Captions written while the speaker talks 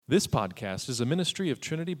This podcast is a ministry of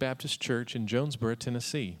Trinity Baptist Church in Jonesboro,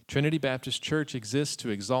 Tennessee. Trinity Baptist Church exists to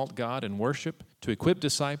exalt God in worship, to equip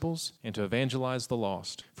disciples, and to evangelize the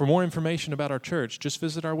lost. For more information about our church, just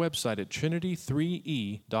visit our website at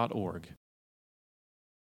trinity3e.org.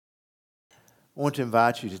 I want to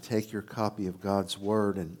invite you to take your copy of God's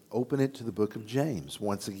Word and open it to the book of James.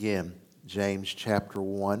 Once again, James chapter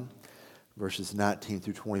 1, verses 19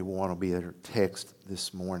 through 21 will be our text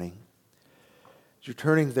this morning. As you're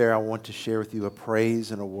turning there, I want to share with you a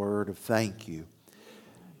praise and a word of thank you.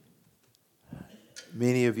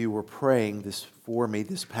 Many of you were praying this for me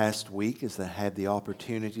this past week as I had the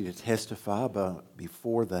opportunity to testify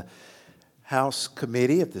before the House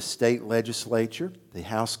Committee of the State Legislature, the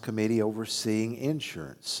House Committee overseeing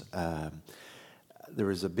insurance.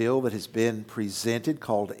 There is a bill that has been presented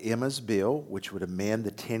called Emma's Bill, which would amend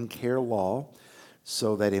the TennCare law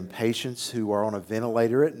so that in patients who are on a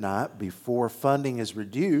ventilator at night, before funding is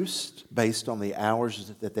reduced based on the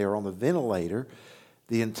hours that they are on the ventilator,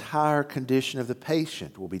 the entire condition of the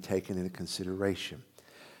patient will be taken into consideration.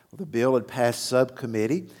 Well, the bill had passed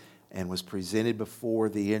subcommittee and was presented before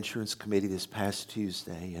the Insurance Committee this past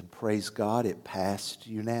Tuesday, and praise God, it passed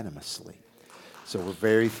unanimously. So we're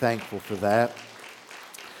very thankful for that.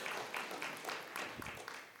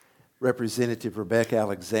 Representative Rebecca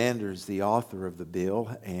Alexander is the author of the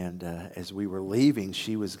bill, and as we were leaving,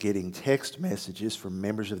 she was getting text messages from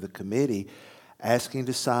members of the committee asking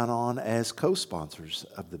to sign on as co-sponsors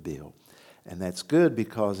of the bill. And that's good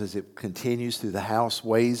because as it continues through the House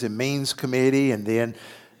Ways and Means Committee and then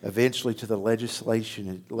eventually to the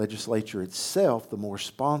legislature itself, the more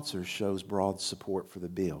sponsors shows broad support for the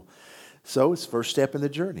bill. So it's first step in the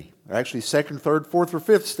journey, or actually second, third, fourth, or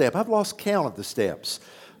fifth step. I've lost count of the steps.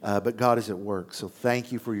 But God is at work. So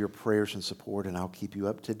thank you for your prayers and support, and I'll keep you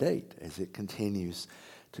up to date as it continues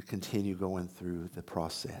to continue going through the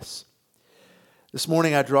process. This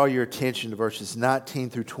morning I draw your attention to verses 19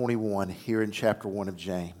 through 21 here in chapter 1 of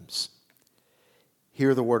James.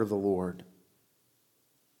 Hear the word of the Lord.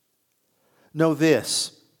 Know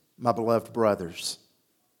this, my beloved brothers.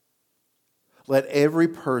 Let every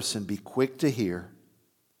person be quick to hear,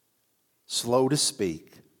 slow to speak,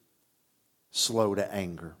 slow to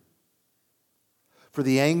anger. For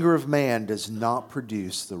the anger of man does not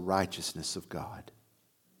produce the righteousness of God.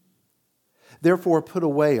 Therefore put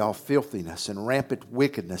away all filthiness and rampant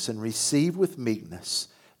wickedness and receive with meekness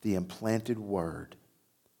the implanted word,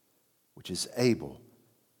 which is able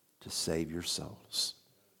to save your souls.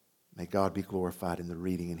 May God be glorified in the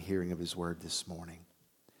reading and hearing of His word this morning.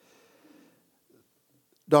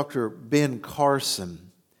 Dr. Ben Carson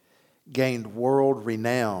gained world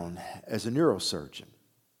renown as a neurosurgeon.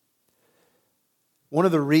 One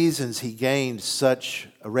of the reasons he gained such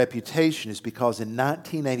a reputation is because in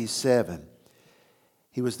 1987,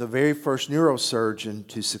 he was the very first neurosurgeon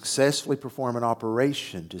to successfully perform an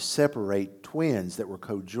operation to separate twins that were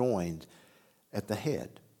co-joined at the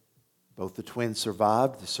head. Both the twins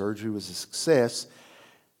survived, the surgery was a success,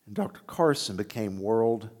 and Dr. Carson became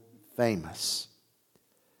world famous.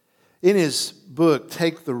 In his book,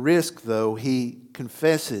 Take the Risk, though, he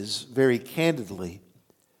confesses very candidly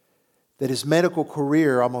that his medical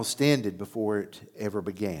career almost ended before it ever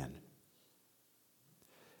began.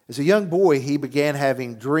 As a young boy, he began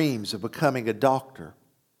having dreams of becoming a doctor.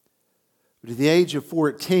 But at the age of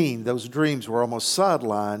 14, those dreams were almost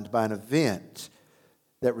sidelined by an event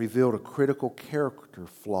that revealed a critical character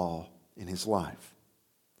flaw in his life.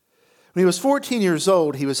 When he was 14 years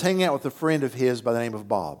old, he was hanging out with a friend of his by the name of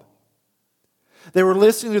Bob. They were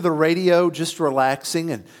listening to the radio, just relaxing,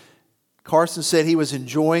 and Carson said he was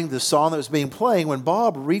enjoying the song that was being played when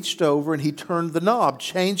Bob reached over and he turned the knob,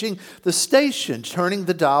 changing the station, turning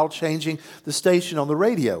the dial, changing the station on the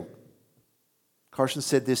radio. Carson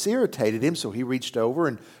said this irritated him, so he reached over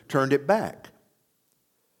and turned it back.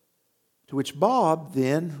 To which Bob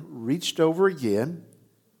then reached over again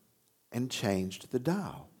and changed the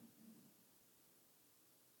dial.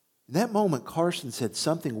 In that moment, Carson said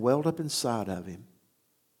something welled up inside of him.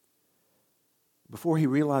 Before he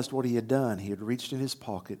realized what he had done, he had reached in his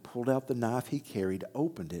pocket, pulled out the knife he carried,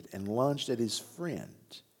 opened it, and lunged at his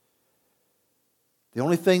friend. The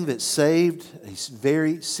only thing that saved a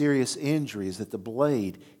very serious injury is that the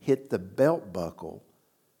blade hit the belt buckle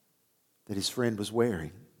that his friend was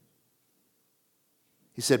wearing.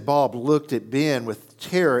 He said Bob looked at Ben with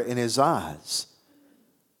terror in his eyes.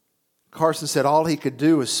 Carson said all he could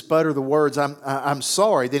do was sputter the words, I'm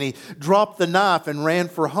sorry. Then he dropped the knife and ran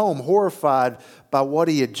for home, horrified by what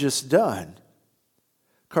he had just done.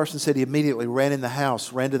 Carson said he immediately ran in the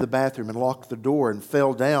house, ran to the bathroom and locked the door and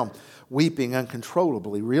fell down, weeping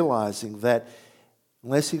uncontrollably, realizing that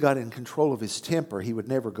Unless he got in control of his temper, he would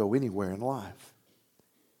never go anywhere in life.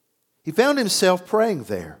 He found himself praying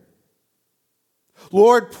there.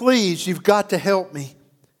 Lord, please, you've got to help me.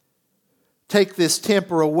 Take this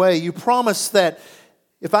temper away. You promised that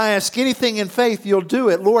if I ask anything in faith, you'll do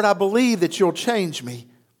it. Lord, I believe that you'll change me.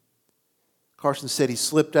 Carson said he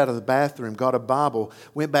slipped out of the bathroom, got a Bible,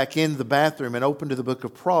 went back into the bathroom and opened to the book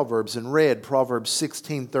of Proverbs and read Proverbs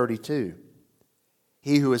 16:32.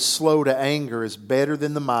 He who is slow to anger is better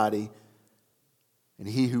than the mighty, and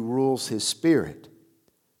he who rules his spirit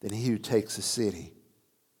than he who takes a city.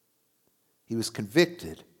 He was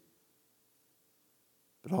convicted,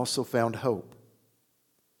 but also found hope.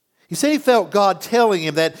 He said he felt God telling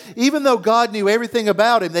him that even though God knew everything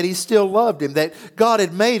about him, that he still loved him, that God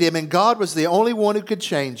had made him and God was the only one who could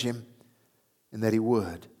change him, and that he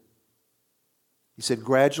would. He said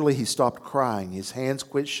gradually he stopped crying, his hands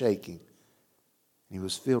quit shaking, and he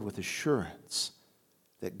was filled with assurance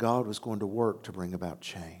that God was going to work to bring about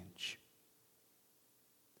change.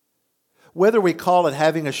 Whether we call it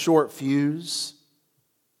having a short fuse,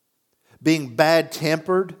 being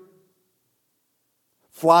bad-tempered,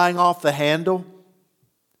 flying off the handle,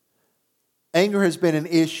 anger has been an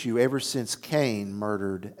issue ever since Cain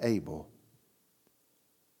murdered Abel.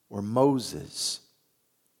 Or Moses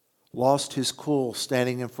lost his cool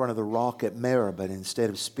standing in front of the rock at Meribah, but instead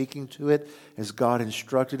of speaking to it as God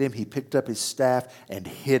instructed him, he picked up his staff and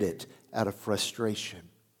hit it out of frustration.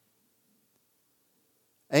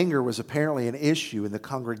 Anger was apparently an issue in the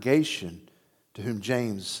congregation to whom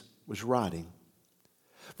James was writing.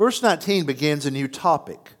 Verse 19 begins a new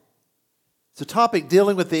topic. It's a topic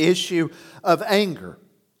dealing with the issue of anger.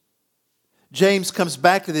 James comes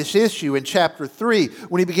back to this issue in chapter 3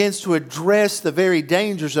 when he begins to address the very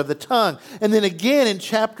dangers of the tongue. And then again in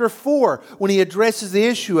chapter 4 when he addresses the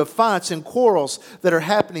issue of fights and quarrels that are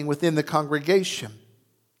happening within the congregation.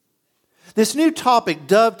 This new topic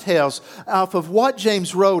dovetails off of what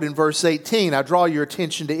James wrote in verse 18. I draw your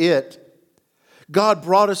attention to it. God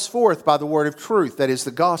brought us forth by the word of truth, that is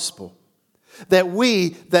the gospel. That we,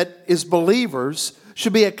 that is believers,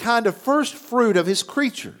 should be a kind of first fruit of His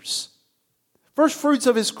creatures. First fruits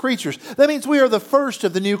of His creatures. That means we are the first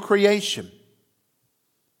of the new creation.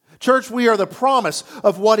 Church, we are the promise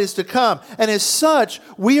of what is to come. And as such,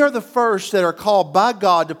 we are the first that are called by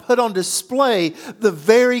God to put on display the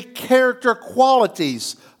very character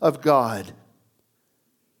qualities of God.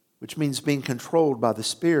 Which means being controlled by the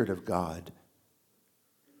Spirit of God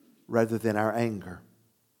rather than our anger.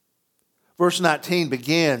 Verse 19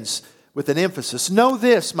 begins with an emphasis. Know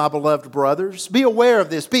this, my beloved brothers. Be aware of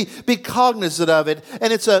this. Be cognizant of it.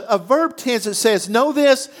 And it's a verb tense that says, know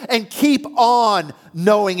this and keep on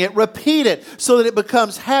knowing it. Repeat it so that it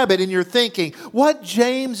becomes habit in your thinking. What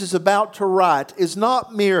James is about to write is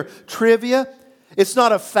not mere trivia. It's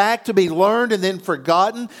not a fact to be learned and then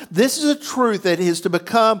forgotten. This is a truth that is to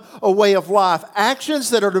become a way of life. Actions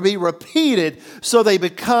that are to be repeated so they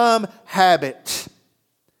become habit.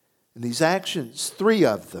 And these actions, 3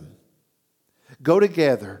 of them, go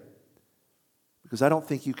together because I don't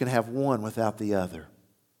think you can have one without the other.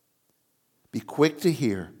 Be quick to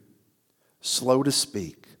hear, slow to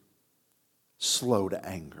speak, slow to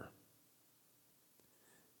anger.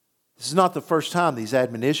 This is not the first time these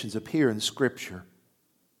admonitions appear in Scripture.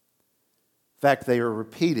 In fact, they are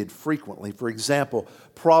repeated frequently. For example,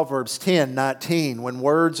 Proverbs 10:19, when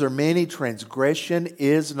words are many, transgression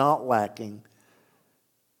is not lacking,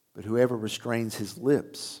 but whoever restrains his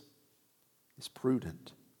lips is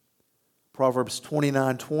prudent. Proverbs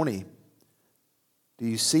 29:20, do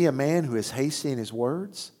you see a man who is hasty in his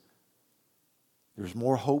words? There's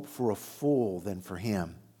more hope for a fool than for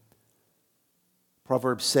him.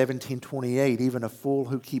 Proverbs 17:28, even a fool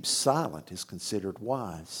who keeps silent is considered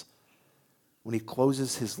wise. When he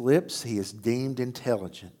closes his lips, he is deemed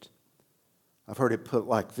intelligent. I've heard it put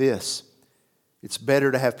like this: it's better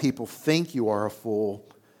to have people think you are a fool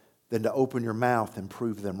than to open your mouth and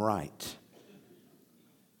prove them right.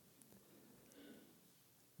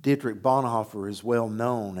 Dietrich Bonhoeffer is well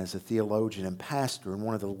known as a theologian and pastor and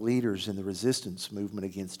one of the leaders in the resistance movement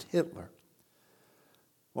against Hitler.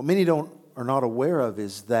 What many are not aware of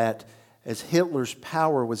is that as Hitler's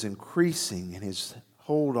power was increasing and his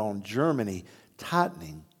hold on Germany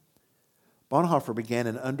tightening, Bonhoeffer began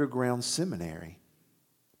an underground seminary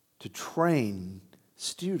to train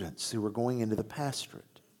students who were going into the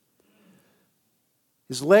pastorate.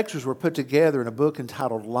 His lectures were put together in a book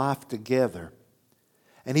entitled Life Together.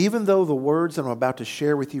 And even though the words that I'm about to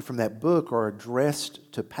share with you from that book are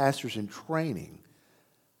addressed to pastors in training,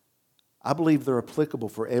 I believe they're applicable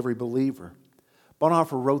for every believer.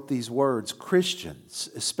 Bonhoeffer wrote these words: Christians,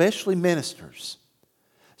 especially ministers,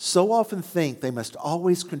 so often think they must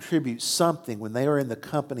always contribute something when they are in the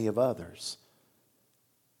company of others,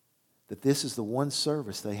 that this is the one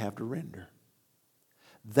service they have to render.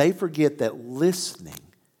 They forget that listening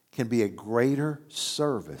can be a greater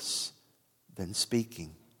service than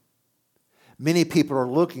speaking. Many people are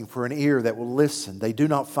looking for an ear that will listen. They do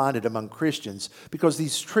not find it among Christians because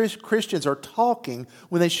these Christians are talking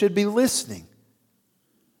when they should be listening.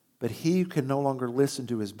 But he who can no longer listen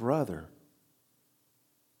to his brother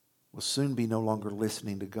will soon be no longer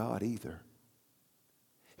listening to God either.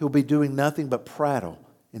 He'll be doing nothing but prattle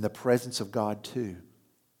in the presence of God too.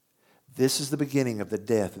 This is the beginning of the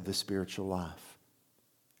death of the spiritual life.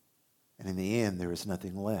 And in the end, there is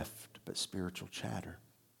nothing left but spiritual chatter.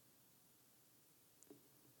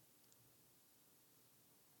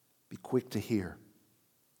 Be quick to hear,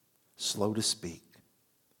 slow to speak,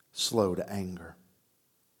 slow to anger.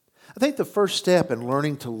 I think the first step in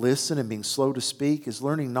learning to listen and being slow to speak is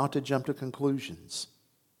learning not to jump to conclusions.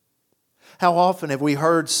 How often have we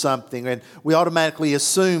heard something and we automatically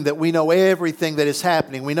assume that we know everything that is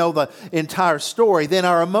happening, we know the entire story, then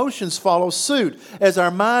our emotions follow suit as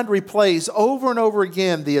our mind replays over and over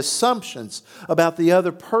again the assumptions about the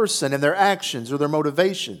other person and their actions or their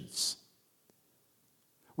motivations.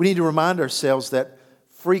 We need to remind ourselves that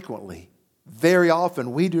frequently, very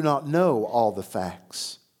often, we do not know all the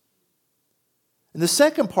facts. And the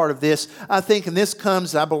second part of this, I think, and this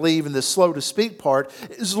comes, I believe, in the slow to speak part,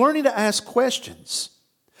 is learning to ask questions.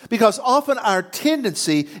 Because often our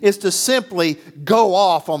tendency is to simply go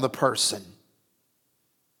off on the person.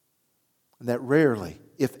 And that rarely,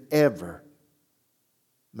 if ever,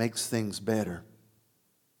 makes things better.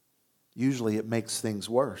 Usually it makes things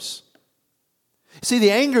worse. See,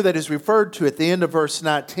 the anger that is referred to at the end of verse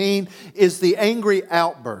 19 is the angry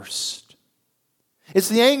outburst. It's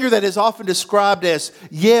the anger that is often described as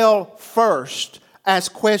yell first,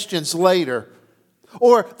 ask questions later.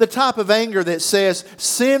 Or the type of anger that says,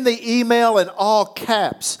 send the email in all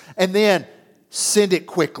caps and then send it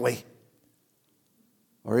quickly.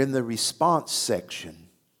 Or in the response section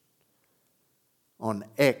on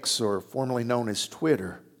X, or formerly known as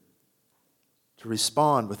Twitter, to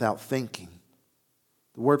respond without thinking.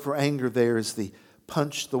 The word for anger there is the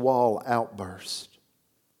punch-the-wall outburst.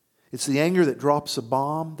 It's the anger that drops a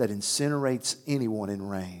bomb that incinerates anyone in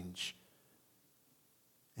range.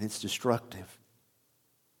 And it's destructive.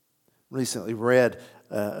 Recently read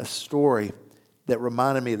a story that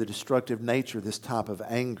reminded me of the destructive nature of this type of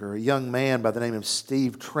anger. A young man by the name of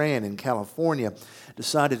Steve Tran in California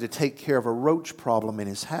decided to take care of a roach problem in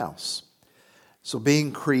his house. So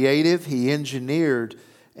being creative, he engineered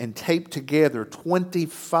and taped together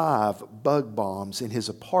 25 bug bombs in his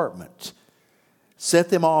apartment. Set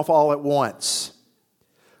them off all at once.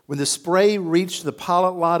 When the spray reached the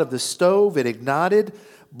pilot light of the stove, it ignited,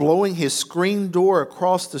 blowing his screen door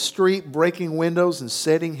across the street, breaking windows, and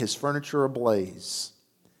setting his furniture ablaze.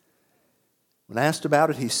 When asked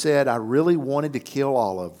about it, he said, I really wanted to kill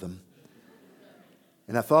all of them.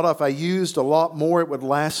 And I thought if I used a lot more, it would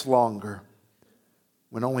last longer.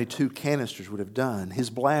 When only 2 canisters would have done.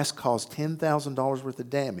 His blast caused $10,000 worth of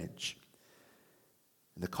damage.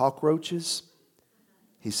 And the cockroaches,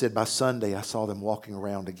 he said, by Sunday I saw them walking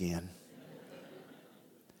around again.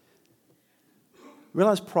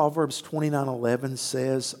 Realize Proverbs 29:11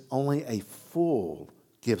 says, only a fool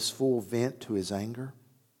gives full vent to his anger.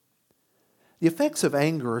 The effects of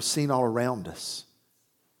anger are seen all around us.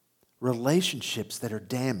 Relationships that are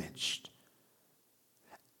damaged.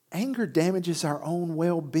 Anger damages our own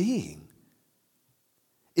well-being.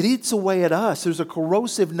 It eats away at us. There's a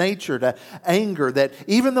corrosive nature to anger that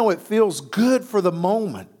even though it feels good for the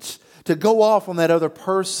moment to go off on that other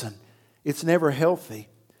person, it's never healthy.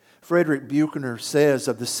 Frederick Buechner says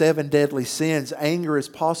of the 7 deadly sins, anger is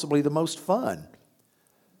possibly the most fun.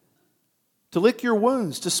 To lick your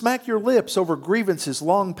wounds, to smack your lips over grievances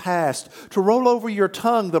long past, to roll over your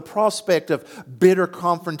tongue the prospect of bitter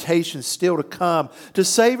confrontation still to come, to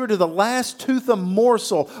savor to the last tooth a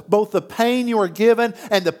morsel both the pain you are given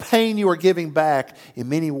and the pain you are giving back. In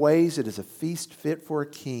many ways, it is a feast fit for a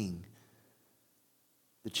king.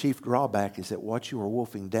 The chief drawback is that what you are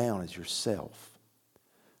wolfing down is yourself.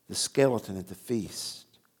 The skeleton at the feast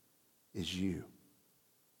is you.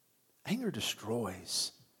 Anger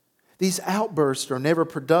destroys. These outbursts are never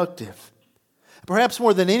productive. Perhaps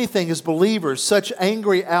more than anything as believers, such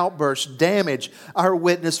angry outbursts damage our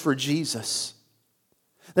witness for Jesus.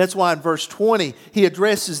 That's why in verse 20, he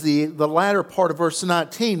addresses the latter part of verse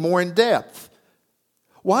 19 more in depth.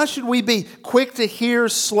 Why should we be quick to hear,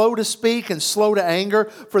 slow to speak, and slow to anger?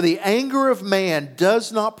 For the anger of man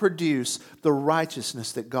does not produce the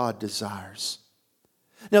righteousness that God desires.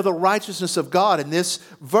 Now, the righteousness of God in this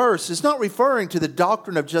verse is not referring to the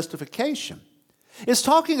doctrine of justification. It's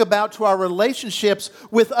talking about to our relationships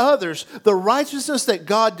with others. The righteousness that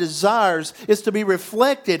God desires is to be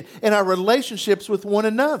reflected in our relationships with one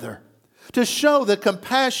another, to show the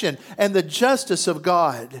compassion and the justice of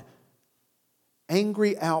God.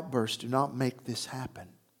 Angry outbursts do not make this happen.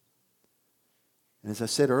 And as I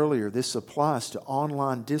said earlier, this applies to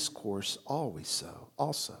online discourse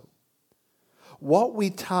also. What we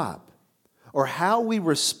type or how we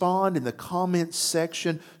respond in the comments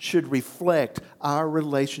section should reflect our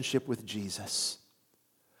relationship with Jesus.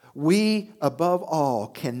 We, above all,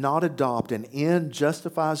 cannot adopt an end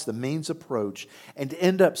justifies the means approach and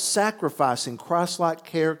end up sacrificing Christ-like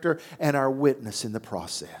character and our witness in the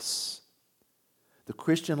process. The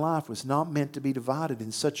Christian life was not meant to be divided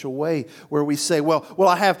in such a way where we say, well,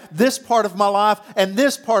 I have this part of my life and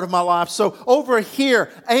this part of my life, so over here,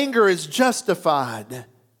 anger is justified.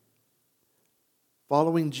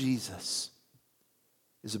 Following Jesus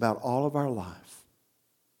is about all of our life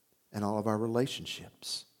and all of our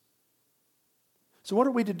relationships. So what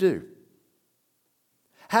are we to do?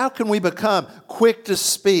 How can we become quick to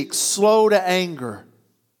speak, slow to anger?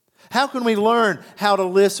 How can we learn how to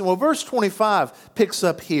listen? Well, verse 25 picks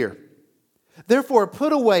up here. Therefore,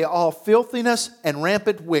 put away all filthiness and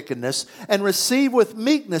rampant wickedness, and receive with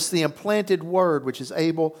meekness the implanted word, which is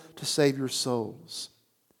able to save your souls.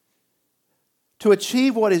 To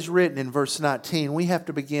achieve what is written in verse 19, we have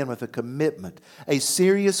to begin with a commitment, a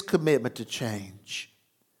serious commitment to change.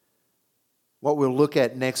 What we'll look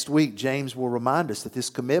at next week, James will remind us that this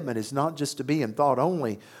commitment is not just to be in thought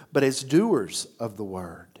only, but as doers of the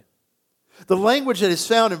word. The language that is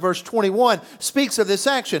found in verse 21 speaks of this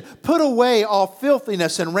action. Put away all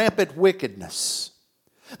filthiness and rampant wickedness.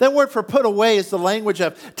 That word for put away is the language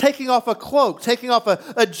of taking off a cloak, taking off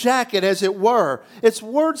a jacket, as it were. It's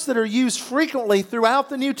words that are used frequently throughout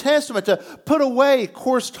the New Testament to put away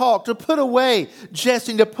coarse talk, to put away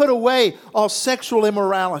jesting, to put away all sexual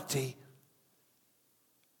immorality.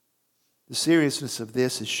 The seriousness of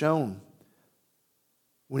this is shown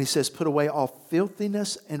when he says, put away all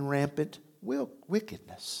filthiness and rampant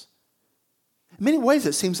wickedness. In many ways,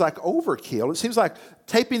 it seems like overkill. It seems like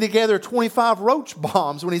taping together 25 roach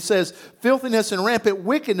bombs when he says filthiness and rampant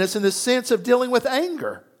wickedness in the sense of dealing with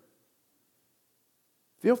anger.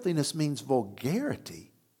 Filthiness means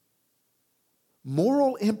vulgarity,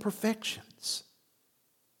 moral imperfections.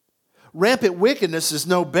 Rampant wickedness is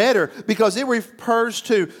no better because it refers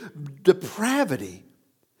to depravity.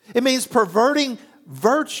 It means perverting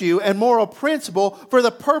virtue and moral principle for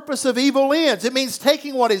the purpose of evil ends. It means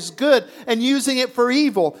taking what is good and using it for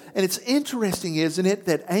evil. And it's interesting, isn't it,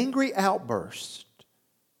 that angry outbursts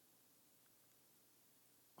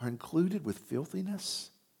are included with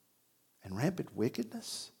filthiness and rampant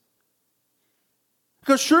wickedness?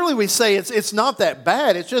 Because surely we say it's not that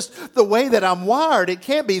bad. It's just the way that I'm wired. It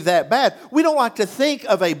can't be that bad. We don't like to think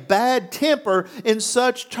of a bad temper in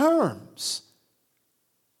such terms.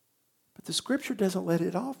 But the Scripture doesn't let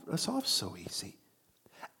us off so easy.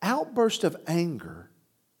 Outburst of anger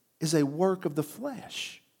is a work of the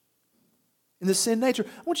flesh. In the sin nature,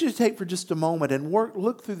 I want you to take for just a moment and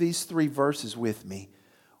look through these 3 verses with me,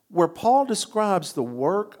 where Paul describes the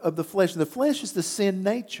work of the flesh. And the flesh is the sin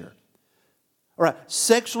nature. All right,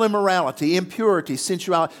 sexual immorality, impurity,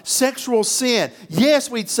 sensuality, sexual sin. Yes,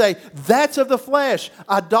 we'd say that's of the flesh.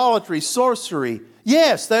 Idolatry, sorcery.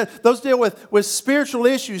 Yes, those deal with spiritual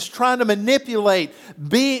issues, trying to manipulate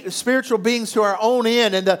spiritual beings to our own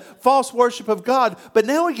end and the false worship of God. But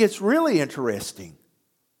now it gets really interesting.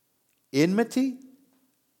 Enmity,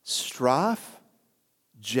 strife,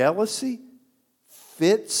 jealousy,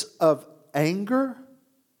 fits of anger.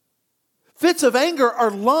 Fits of anger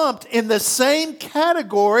are lumped in the same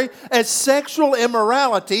category as sexual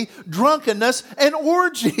immorality, drunkenness, and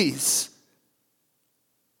orgies.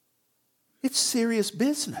 It's serious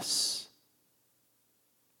business.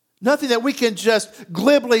 Nothing that we can just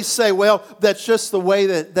glibly say, well, that's just the way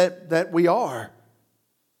that we are.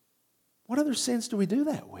 What other sins do we do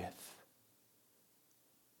that with?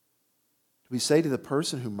 Do we say to the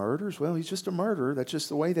person who murders, well, he's just a murderer. That's just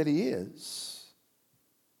the way that he is.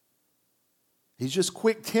 He's just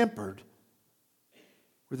quick-tempered.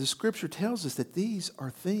 Where the Scripture tells us that these are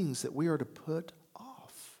things that we are to put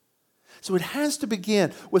off. So it has to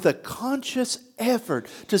begin with a conscious effort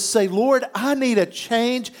to say, Lord, I need a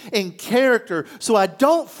change in character so I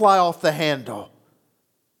don't fly off the handle.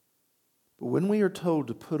 But when we are told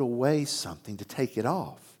to put away something, to take it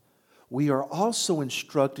off, we are also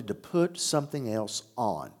instructed to put something else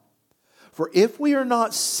on. For if we are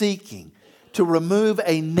not seeking to remove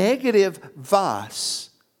a negative vice,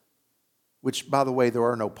 which, by the way, there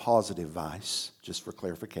are no positive vice, just for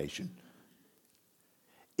clarification.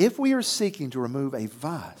 If we are seeking to remove a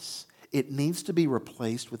vice, it needs to be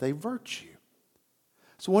replaced with a virtue.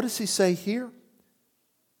 So what does he say here?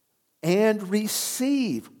 And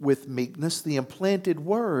receive with meekness the implanted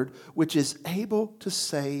word, which is able to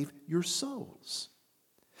save your souls.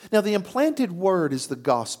 Now, the implanted word is the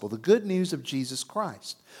gospel, the good news of Jesus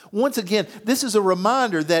Christ. Once again, this is a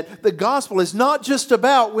reminder that the gospel is not just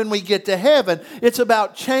about when we get to heaven. It's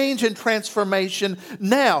about change and transformation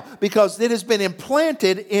now, because it has been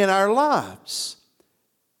implanted in our lives.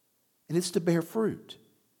 And it's to bear fruit.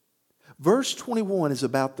 Verse 21 is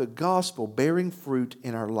about the gospel bearing fruit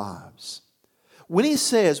in our lives. When he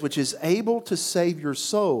says, which is able to save your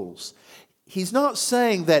souls, he's not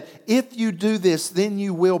saying that if you do this, then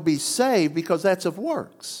you will be saved, because that's of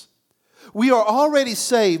works. We are already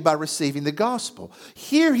saved by receiving the gospel.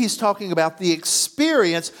 Here he's talking about the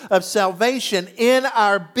experience of salvation in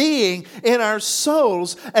our being, in our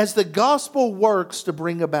souls, as the gospel works to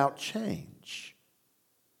bring about change.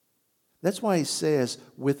 That's why he says,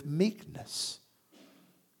 with meekness,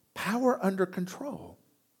 power under control.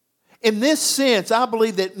 In this sense, I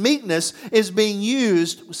believe that meekness is being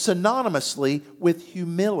used synonymously with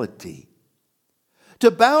humility.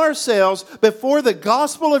 To bow ourselves before the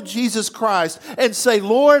gospel of Jesus Christ and say,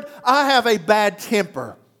 Lord, I have a bad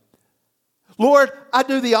temper. Lord, I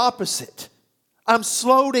do the opposite. I'm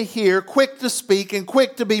slow to hear, quick to speak, and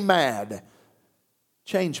quick to be mad.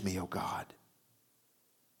 Change me, O God.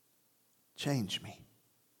 Change me.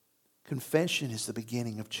 Confession is the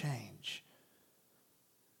beginning of change.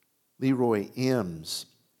 Leroy Eames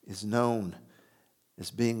is known as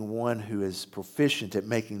being one who is proficient at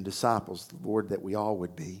making disciples, the Lord that we all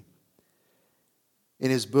would be. In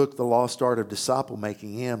his book, The Lost Art of Disciple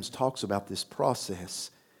Making, Eames talks about this process.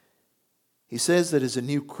 He says that as a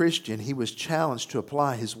new Christian, he was challenged to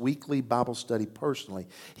apply his weekly Bible study personally.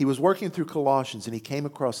 He was working through Colossians and he came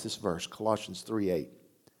across this verse, Colossians 3:8.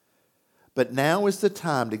 But now is the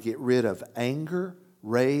time to get rid of anger,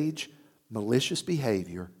 rage, malicious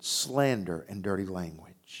behavior, slander, and dirty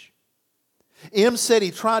language. Eames said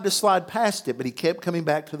he tried to slide past it, but he kept coming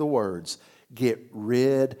back to the words, get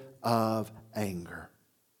rid of anger.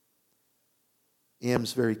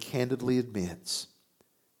 Eames very candidly admits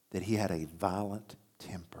that he had a violent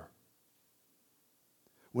temper.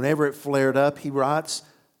 Whenever it flared up, he writes,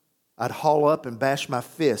 I'd haul up and bash my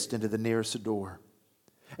fist into the nearest door.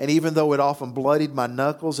 And even though it often bloodied my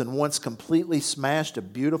knuckles and once completely smashed a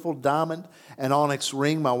beautiful diamond and onyx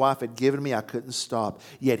ring my wife had given me, I couldn't stop.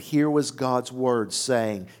 Yet here was God's word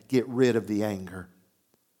saying, get rid of the anger.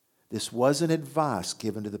 This wasn't advice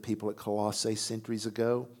given to the people at Colossae centuries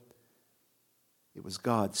ago. It was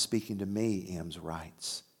God speaking to me, Eames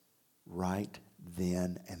writes, right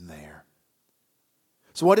then and there.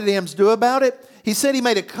 So what did Eames do about it? He said he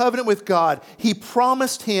made a covenant with God. He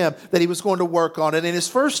promised him that he was going to work on it. And his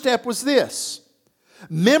first step was this.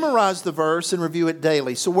 Memorize the verse and review it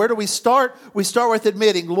daily. So where do we start? We start with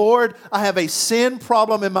admitting, Lord, I have a sin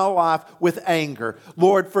problem in my life with anger.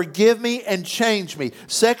 Lord, forgive me and change me.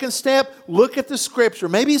 Second step, look at the scripture.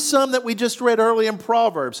 Maybe some that we just read early in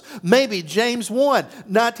Proverbs. Maybe James 1,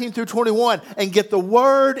 19 through 21. And get the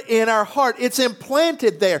word in our heart. It's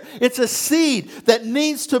implanted there. It's a seed that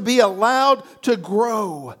needs to be allowed to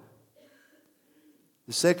grow.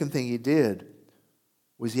 The second thing he did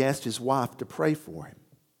was he asked his wife to pray for him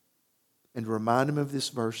and to remind him of this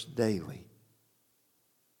verse daily.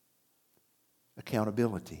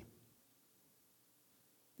 Accountability.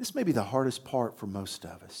 This may be the hardest part for most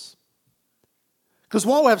of us. Because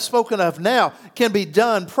what I've spoken of now can be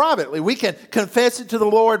done privately. We can confess it to the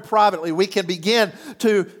Lord privately. We can begin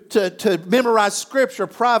to memorize Scripture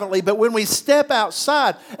privately. But when we step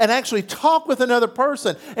outside and actually talk with another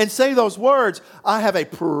person and say those words, I have a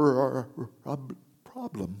problem.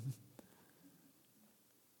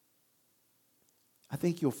 I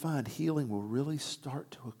think you'll find healing will really start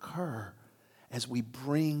to occur as we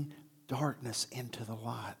bring darkness into the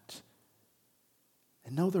light.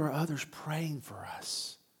 And know there are others praying for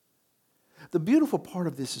us. The beautiful part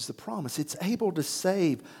of this is the promise. It's able to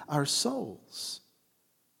save our souls.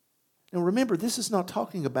 Now remember, this is not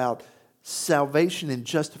talking about salvation in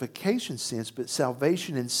justification sense, but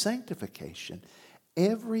salvation in sanctification.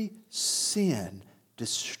 Every sin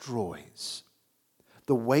destroys.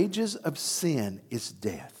 The wages of sin is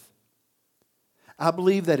death. I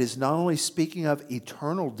believe that is not only speaking of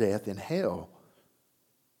eternal death in hell,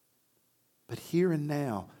 but here and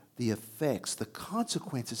now, the effects, the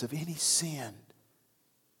consequences of any sin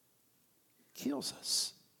kills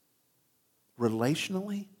us.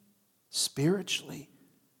 Relationally, spiritually,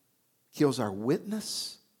 kills our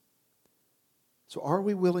witness. So are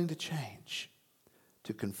we willing to change?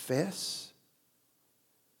 To confess?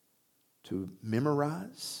 To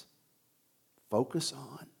memorize? Focus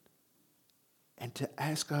on? And to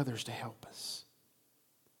ask others to help us?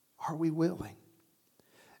 Are we willing?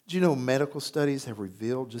 Do you know medical studies have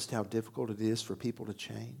revealed just how difficult it is for people to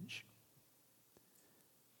change?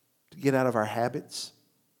 To get out of our habits?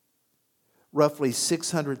 Roughly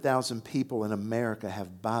 600,000 people in America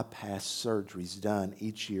have bypass surgeries done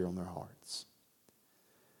each year on their hearts.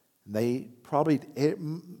 They probably,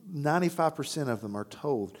 95% of them are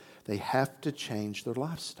told they have to change their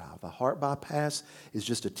lifestyle. The heart bypass is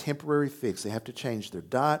just a temporary fix. They have to change their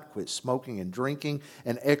diet, quit smoking and drinking,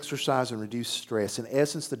 and exercise and reduce stress. In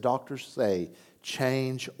essence, the doctors say,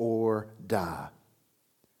 change or die.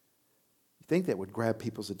 You think that would grab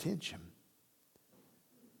people's attention.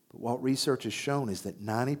 But what research has shown is that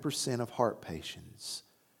 90% of heart patients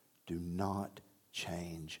do not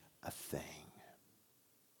change a thing.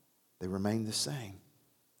 They remain the same.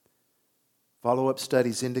 Follow-up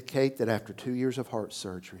studies indicate that after 2 years of heart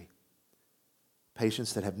surgery,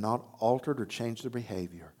 patients that have not altered or changed their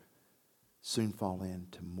behavior soon fall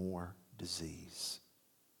into more disease.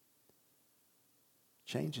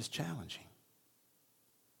 Change is challenging,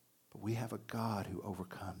 but we have a God who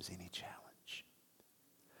overcomes any challenge.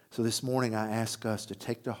 So this morning I ask us to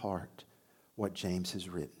take to heart what James has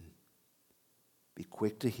written. Be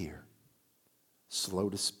quick to hear, slow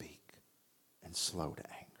to speak, and slow to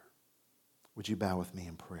anger. Would you bow with me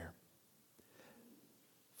in prayer?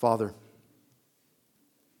 Father,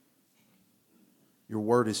 your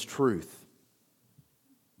word is truth,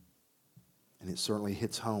 and it certainly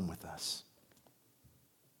hits home with us.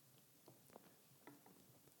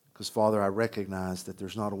 Because, Father, I recognize that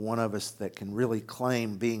there's not one of us that can really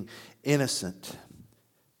claim being innocent,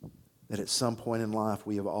 that at some point in life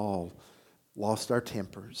we have all lost our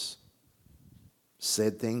tempers,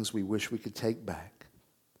 said things we wish we could take back,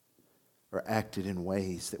 or acted in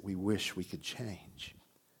ways that we wish we could change.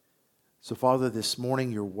 So, Father, this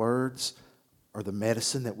morning your words are the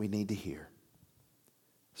medicine that we need to hear.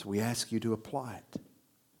 So we ask you to apply it.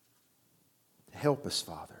 To help us,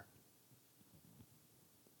 Father.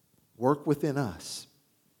 Work within us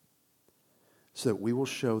so that we will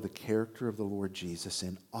show the character of the Lord Jesus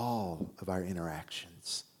in all of our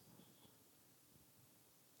interactions.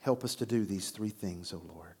 Help us to do these three things, O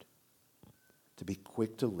Lord. To be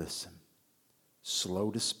quick to listen, slow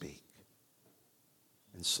to speak,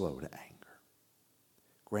 and slow to anger.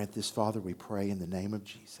 Grant this, Father, we pray in the name of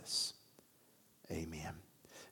Jesus. Amen.